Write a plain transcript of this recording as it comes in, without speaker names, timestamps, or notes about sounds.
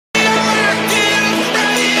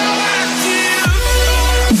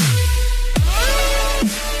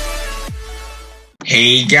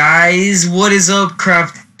Hey guys, what is up?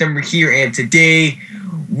 Craft3mber here, and today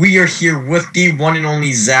we are here with the one and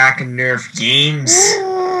only Zach Nerf Games.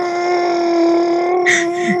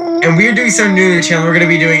 And we are doing something new to the channel. We're going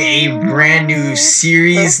to be doing a brand new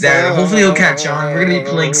series that hopefully will catch on. We're going to be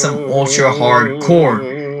playing some ultra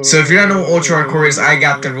hardcore. So if you don't know what ultra hardcore is, I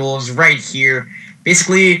got the rules right here.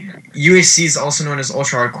 Basically, UHC is also known as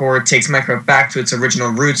ultra hardcore. It takes Minecraft back to its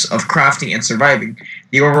original roots of crafting and surviving.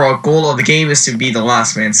 The overall goal of the game is to be the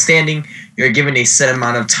last man standing. You are given a set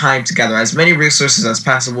amount of time to gather as many resources as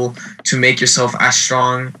possible to make yourself as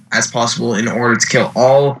strong as possible in order to kill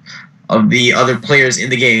all of the other players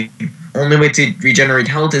in the game. Only way to regenerate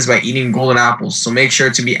health is by eating golden apples, so make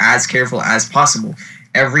sure to be as careful as possible.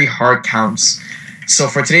 Every heart counts. So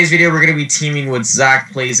for today's video, we're going to be teaming with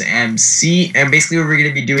Zach Plays MC, and basically what we're going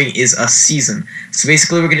to be doing is a season. So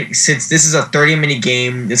basically since this is a 30-minute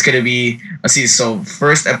game, it's going to be a season. So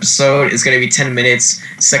first episode is going to be 10 minutes,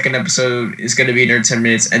 second episode is going to be another 10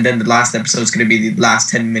 minutes, and then the last episode is going to be the last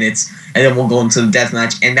 10 minutes, and then we'll go into the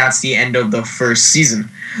deathmatch, and that's the end of the first season.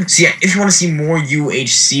 So yeah, if you want to see more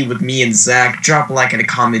UHC with me and Zach, drop a like and a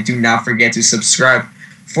comment. Do not forget to subscribe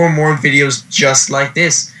for more videos just like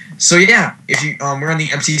this. So yeah, if you we're on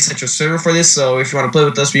the MC Central server for this, so if you want to play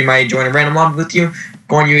with us, we might join a random lobby with you.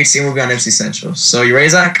 Go on UHC and we'll be on MC Central. So you ready,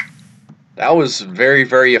 Zach? That was very,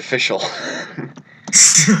 very official.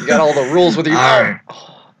 You got all the rules with your Alright.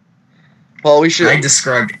 Well, we should.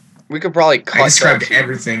 We could probably cut. I described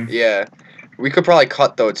everything. Yeah, we could probably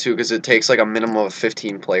cut though too, because it takes like a minimum of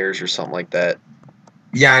 15 players or something like that.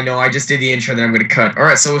 Yeah, I know. I just did the intro that I'm gonna cut. All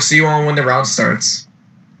right, so we'll see you on when the round starts.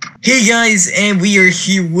 Hey guys, and we are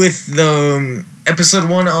here with the episode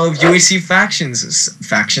 1 of UHC Factions.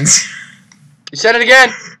 You said it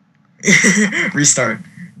again. Restart.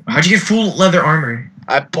 How'd you get full leather armor?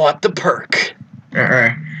 I bought the perk.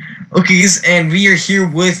 Alright. Okay, guys, and we are here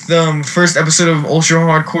with the first episode of Ultra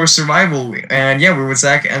Hardcore Survival. And yeah, we're with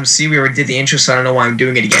Zach MC. We already did the intro, so I don't know why I'm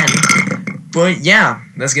doing it again. But yeah,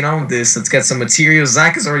 let's get on with this. Let's get some materials.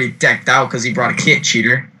 Zach is already decked out because he brought a kit,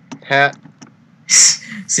 cheater. Hat.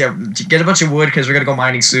 So yeah, get a bunch of wood because we're gonna go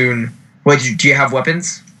mining soon. Wait, do you have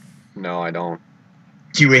weapons? No, I don't.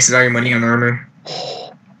 You wasted all your money on armor.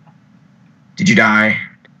 Did you die?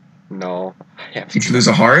 No. Did you lose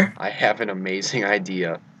a heart? I have an amazing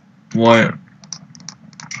idea. What?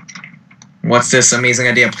 What's this amazing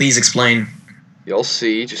idea? Please explain. You'll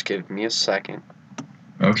see. Just give me a second.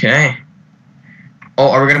 Okay.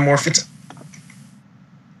 Oh, are we gonna morph it?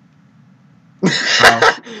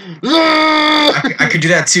 I could do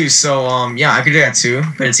that too. So yeah, I could do that too.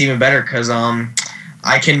 But it's even better because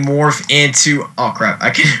I can morph into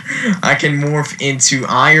I can morph into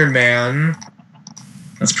Iron Man.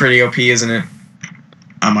 That's pretty OP, isn't it?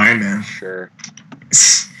 I'm Iron Man. Sure.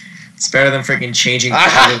 It's better than freaking changing.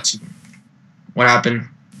 What happened?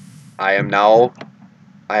 I am now.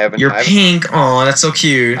 You're pink. Oh, that's so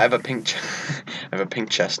cute. I have a pink. I have a pink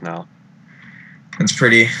chest now. It's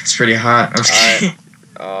pretty hot. I'm just kidding.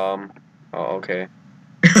 Oh, okay.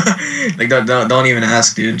 Like don't even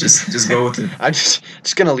ask, dude. Just go with it. I'm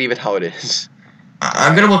just gonna leave it how it is.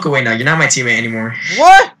 I'm gonna walk away now. You're not my teammate anymore.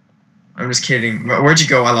 What? I'm just kidding. Where'd you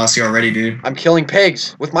go? I lost you already, dude. I'm killing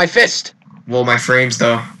pigs with my fist. Well, my frames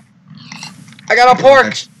though. I got a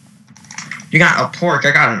pork. You got a pork.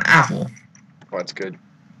 I got an apple. Oh, that's good.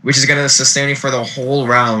 Which is gonna sustain me for the whole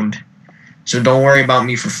round. So don't worry about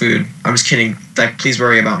me for food. I'm just kidding. Like, please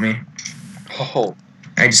worry about me. Oh.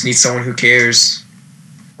 I just need someone who cares.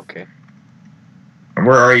 Okay.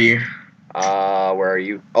 Where are you? Where are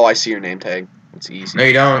you? Oh, I see your name tag. It's easy. No,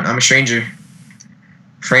 you don't. I'm a stranger.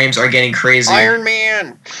 Frames are getting crazy. Iron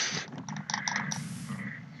Man!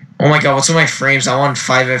 Oh my god, what's with my frames? I want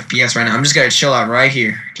 5 FPS right now. I'm just gonna chill out right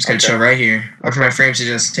here. Just gonna chill right here. Wait for my frames to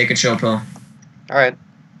just take a chill pill. Alright.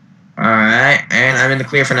 Alright, and I'm in the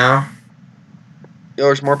clear for now. Yo,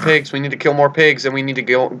 there's more pigs. We need to kill more pigs, and we need to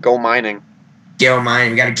go mining. Go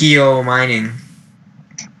mining. We gotta go mining.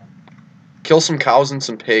 Kill some cows and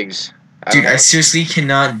some pigs. Dude, I seriously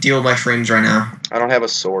cannot deal with my frames right now. I don't have a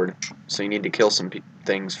sword, so you need to kill some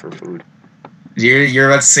things for food. You're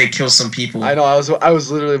about to say kill some people. I know. I was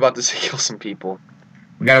literally about to say kill some people.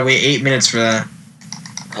 We gotta wait 8 minutes for that.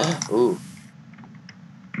 Ooh.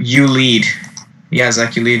 You lead. Yeah,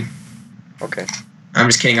 Zach, you lead. Okay. I'm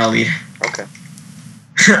just kidding. I'll lead. Okay.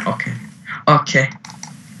 Okay. Okay.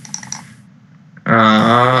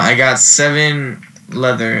 I got 7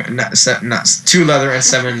 leather, 2 leather and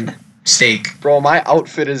 7 steak. Bro, my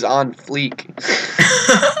outfit is on fleek.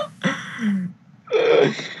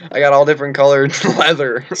 I got all different colored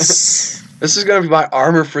leather. This is gonna be my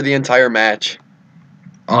armor for the entire match.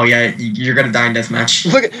 Oh yeah, you're gonna die in deathmatch.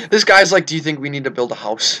 Look at this guy's like, do you think we need to build a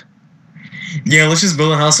house? Yeah, let's just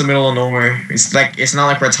build a house in the middle of nowhere. It's not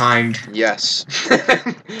like we're timed. Yes.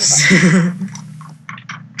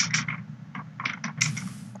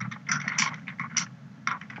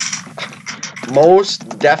 Most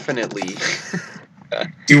definitely.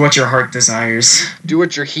 Do what your heart desires. Do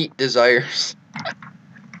what your heat desires.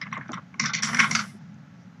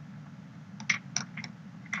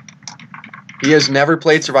 He has never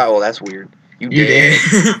played survival. That's weird. You did.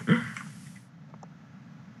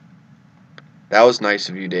 That was nice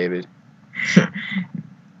of you, David.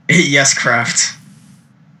 Yes, Craft.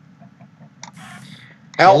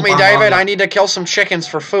 Help me, David. I need to kill some chickens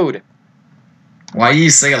for food. Why do you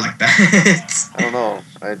say it like that? I don't know.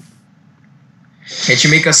 Can't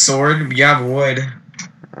you make a sword? You have wood.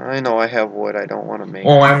 I know I have wood. I don't want to make.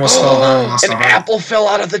 Oh, I almost fell down. An apple fell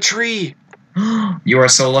out of the tree. You are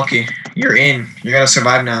so lucky. You're in. You're gonna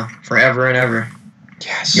survive now, forever and ever.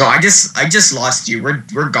 Yes. Yo, I just lost you.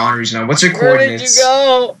 We're goners now. What's your Where coordinates?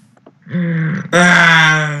 Where did you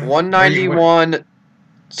go? 191,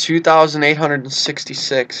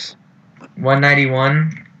 2,866.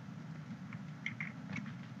 191.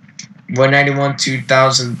 191,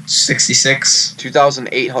 2,066.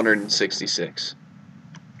 2,866.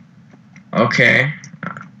 Okay.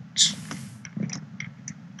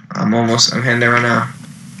 I'm heading there right now.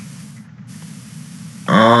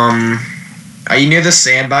 Are you near the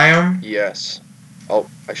sand biome? Yes. Oh,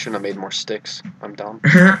 I shouldn't have made more sticks. I'm dumb.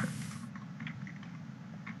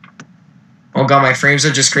 Oh god, my frames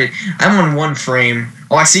are just crazy. I'm on one frame.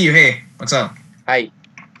 Oh, I see you. Hey, what's up? Hi.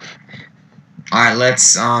 Alright,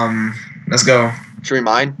 let's go. Should we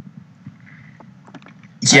mine?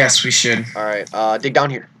 Yes, we should. Alright, dig down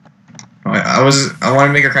here. Oh, I wanted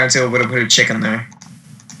to make a crafting table, but I put a chicken there.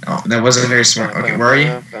 Oh, that wasn't very smart. Okay, where are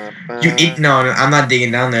you? You eat? No, I'm not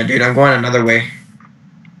digging down there, dude. I'm going another way.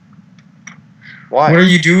 Why? What are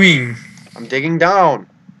you doing? I'm digging down.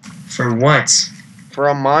 For what? For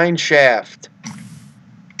a mine shaft.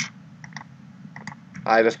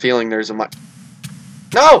 I have a feeling there's a mine.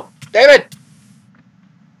 No! David!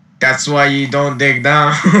 That's why you don't dig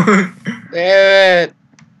down. David!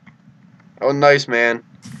 Oh, nice, man.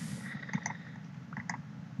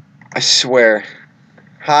 I swear.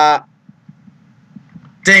 Ha!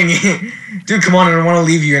 Dang it. Dude, come on. I don't want to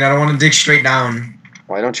leave you, and I don't want to dig straight down.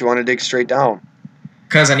 Why don't you want to dig straight down?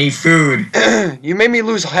 Because I need food. You made me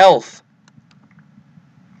lose health.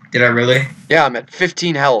 Did I really? Yeah, I'm at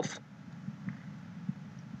 15 health.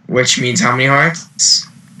 Which means how many hearts?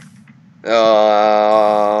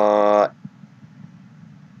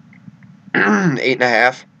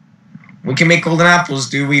 8.5. We can make golden apples,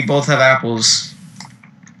 dude. We both have apples.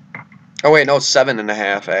 Oh wait, no,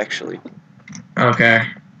 7.5 actually. Okay.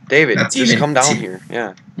 David, That's just even come down here.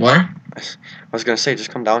 Yeah. What? I was gonna say,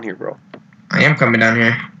 just come down here, bro. I am coming down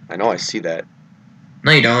here. I know, I see that.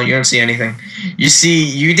 No, you don't. You don't see anything. You see,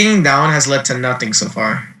 you digging down has led to nothing so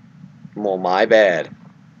far. Well, my bad.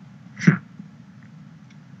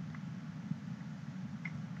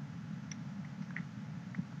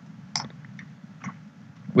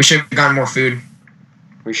 We should have gotten more food.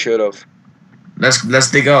 We should have.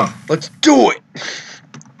 Let's dig up. Let's do it.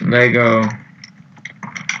 There you go.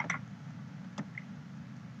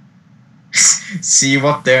 See you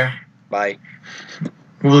up there. Bye.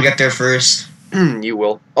 Who will get there first? You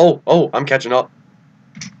will. Oh, I'm catching up.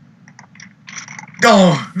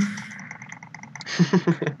 Go!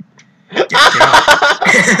 Get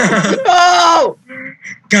out. No!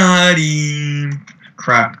 Got him.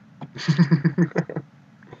 Crap.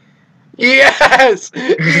 Yes!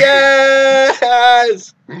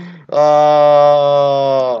 Yes!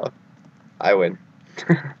 I win.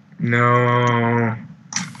 No.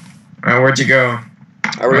 Alright, where'd you go?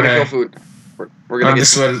 Alright, we're gonna kill food. We're gonna get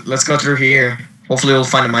this way. Let's go through here. Hopefully we'll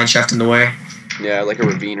find a mine shaft in the way. Yeah, like a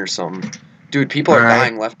ravine or something. Dude, people are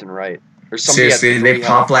dying left and right. There's somebody Seriously, at they 3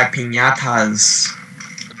 pop health. like piñatas.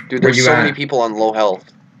 Dude, there's so many people on low health.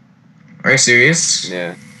 Are you serious?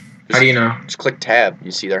 Yeah. How do you know? Just click tab.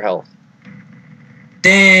 You see their health.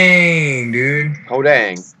 Dang, dude.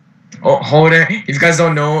 Ho-dang. Oh, Hodang. If you guys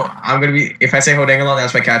don't know, if I say Hodang a lot,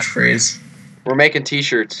 that's my catchphrase. We're making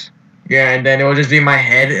t-shirts. Yeah, and then it will just be in my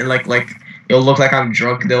head, and like it'll look like I'm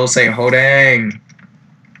drunk. They'll say Hodang.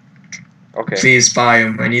 Okay. Please buy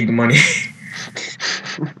them. I need the money.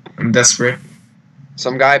 I'm desperate.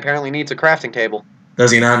 Some guy apparently needs a crafting table. Does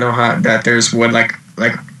he not know that there's wood like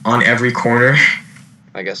on every corner?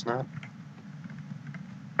 I guess not.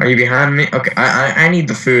 Are you behind me? Okay, I need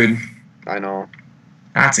the food. I know.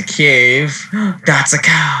 That's a cave. That's a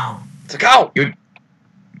cow. It's a cow!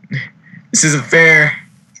 This isn't fair.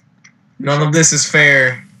 None of this is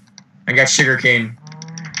fair. I got sugarcane.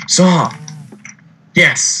 Stop.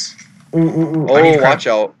 Yes. Ooh. I need Oh, watch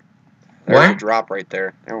out. There's What? a drop right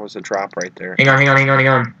there. There was a drop right there. Hang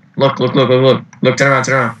on. Look. Turn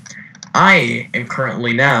around. I am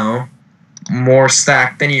currently now more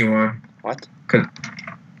stacked than you are. What?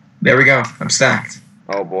 There we go. I'm stacked.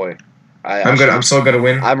 Oh boy. I'm good. I'm so good at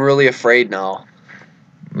win. I'm really afraid now.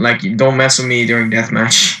 Like, don't mess with me during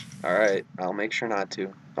deathmatch. All right, I'll make sure not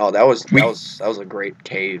to. Oh, that was a great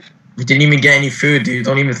cave. We didn't even get any food, dude.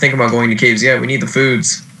 Don't even think about going to caves yet. We need the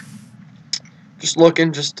foods. Just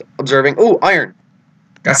looking, just observing. Ooh, iron.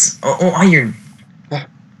 That's iron.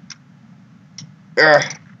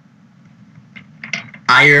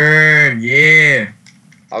 Iron, yeah.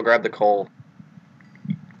 I'll grab the coal.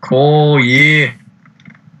 Coal, yeah.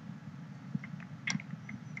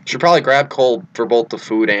 Should probably grab coal for both the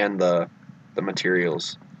food and the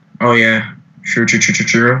materials. Oh yeah. True.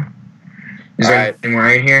 Is there anything more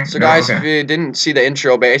in here? So guys, if you didn't see the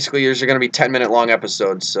intro, basically there's going to be 10-minute long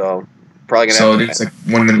episodes, so probably gonna. So there's like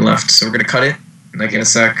 1 minute left, so we're gonna cut it like in a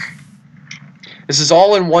sec. This is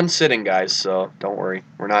all in one sitting, guys, so don't worry.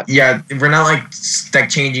 We're not. Yeah, we're not like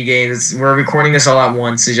changing games. We're recording this all at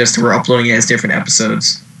once. It's just we're uploading it as different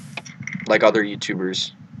episodes. Like other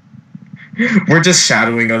YouTubers. We're just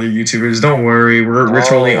shadowing other YouTubers. Don't worry. We're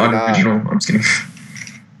totally unoriginal. I'm just kidding.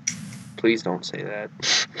 Please don't say that.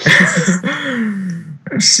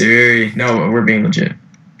 I'm serious. No, we're being legit.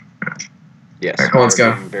 Yes. All right, let's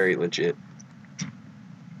go. Very legit.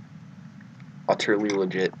 Utterly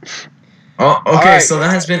legit. Oh, okay. Right, so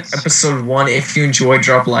that has been episode 1. If you enjoyed,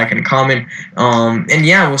 drop a like and a comment. And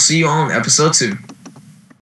yeah, we'll see you all in episode 2.